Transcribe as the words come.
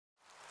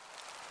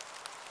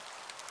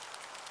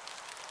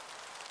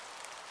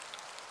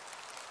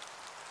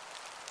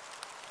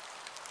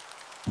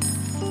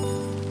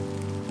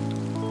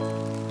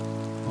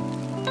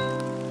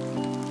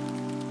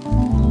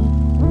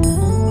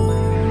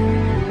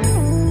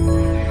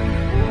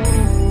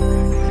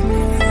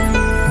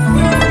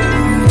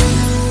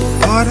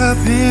Caught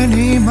up in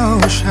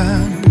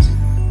emotions,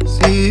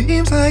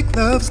 seems like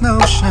love's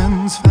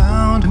notions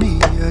found me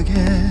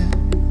again.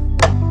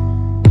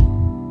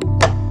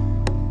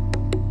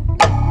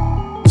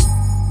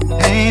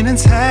 Pain and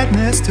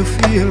sadness to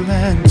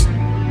feeling,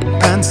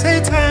 and say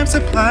time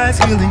supplies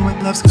healing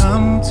when love's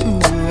come to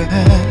an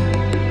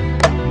end.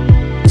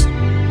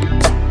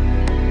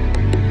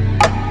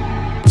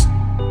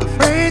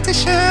 Afraid to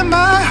share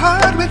my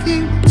heart with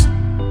you,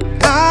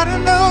 gotta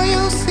know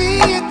you'll see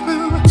it through.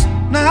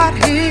 Not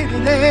here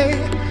today,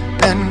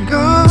 then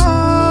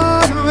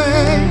gone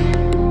away.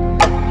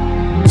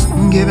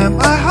 Given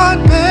my heart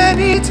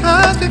many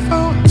times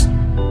before,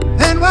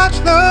 then watch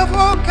love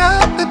walk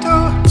out the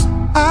door.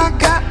 I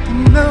got to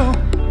know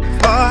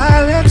before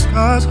I let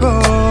scars go.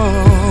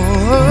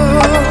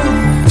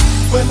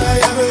 When I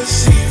ever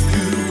see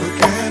you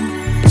again,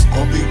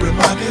 I'll be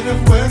reminded of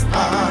where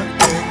I've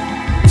been.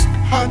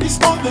 Honey's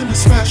more than a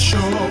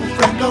special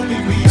friend, don't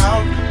leave me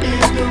out in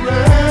the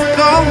rain.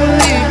 Don't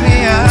leave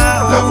me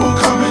out. Love will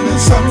come in and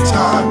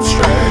sometimes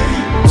stray.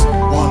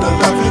 Wanna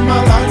love in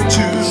my life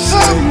to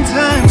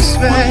sometimes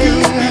stay. Will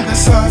you be the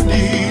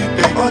sunny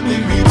day or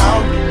leave me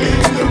out in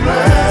the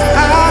rain?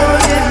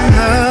 Out in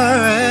the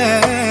rain.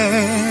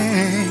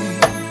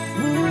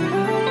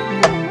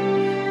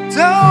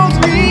 Don't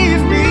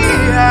leave me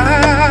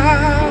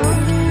out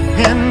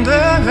in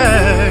the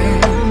rain.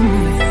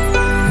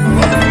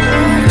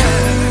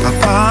 I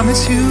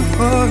promise you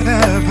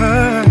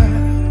forever,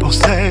 oh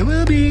say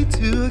we'll be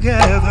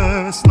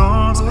together as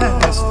storms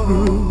pass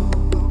through.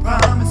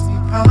 Promise me,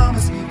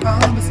 promise me,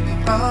 promise me,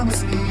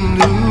 promise me.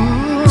 No,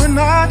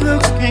 not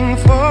looking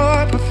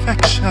for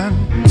perfection,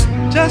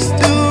 just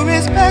to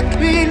respect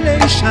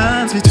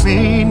relations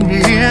between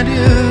me and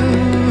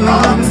you.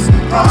 Promise me,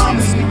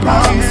 promise me,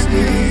 promise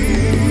me.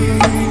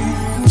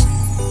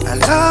 I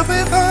love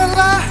with all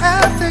I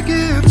have to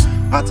give,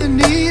 but in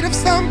need of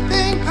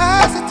something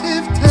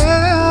positive,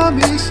 tell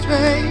me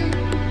straight.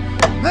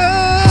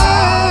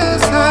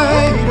 Must I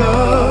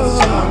know?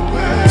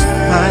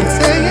 Mind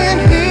saying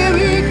here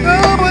we go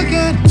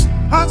again,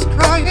 hearts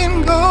crying,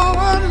 go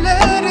on,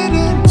 let it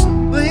in.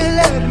 Will you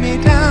let me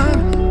down,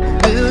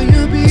 or will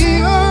you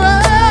be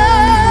alright?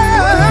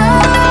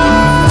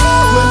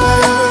 When I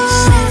ever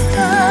see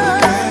you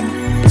again,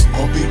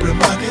 I'll be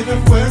reminded of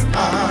where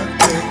I've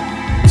been.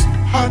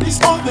 Honey's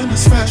more than a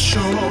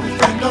special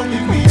friend, don't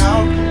leave me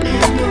out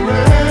in the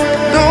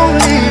rain. Don't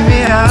leave me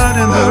out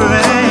in the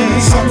rain.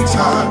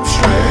 Sometimes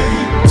stray,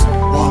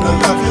 wanna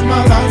love in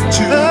my life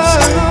to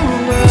stay.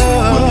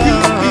 Will you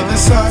be the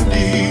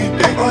sunny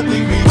day or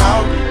leave me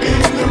out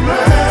in the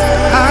rain?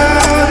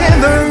 Out in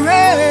the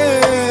rain.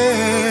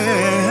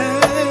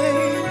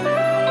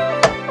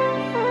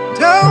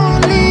 Don't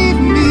leave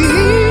me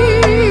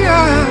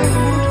out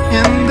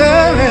in the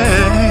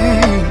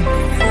rain.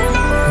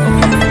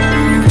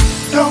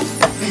 Don't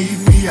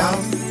leave me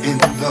out in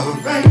the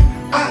rain.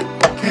 I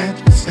can't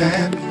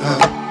stand the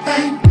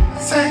pain.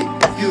 Say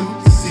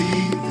you'll see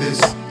this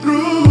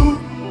through.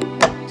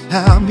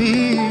 Tell me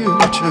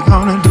what you're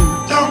gonna do.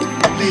 Don't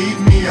leave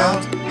me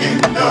out in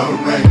the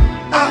rain.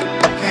 I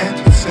can't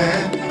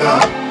stand the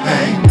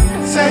pain.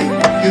 Say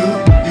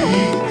you'll be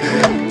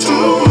there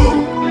too.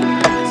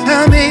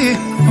 Tell me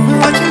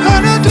what you're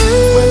gonna do.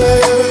 When I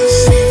ever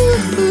see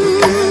you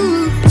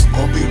again,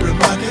 I'll be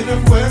reminded of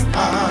where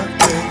I've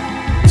been.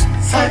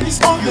 Honey's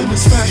more than a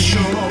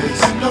special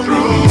friend, don't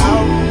leave me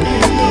out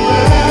in the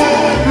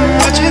rain.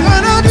 What you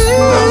gonna do?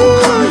 Love will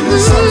come in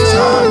and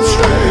sometimes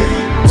stray.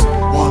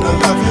 Wanna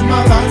love in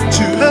my life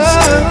to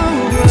stay.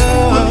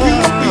 Will you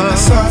be the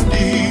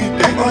sunny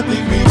day or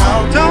leave me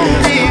out? Don't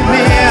leave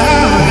me out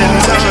in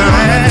the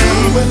rain.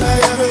 When I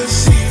ever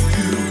see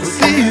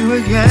you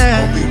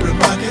again, I'll be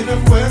reminded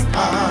of where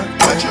I've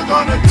been. What you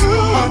gonna do?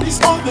 Honey's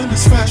more than a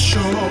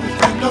special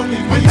friend, don't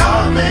leave me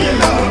out. I'm in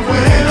love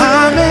with.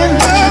 I'm in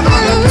What you love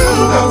gonna with do?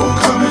 Love will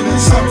come in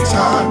and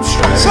sometimes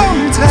stray.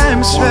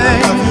 sometimes Wanna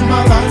straight. love in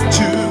my life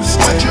to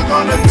stay. What you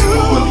gonna do?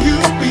 Will you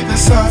be the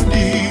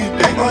sunny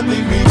day or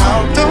leave me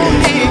out?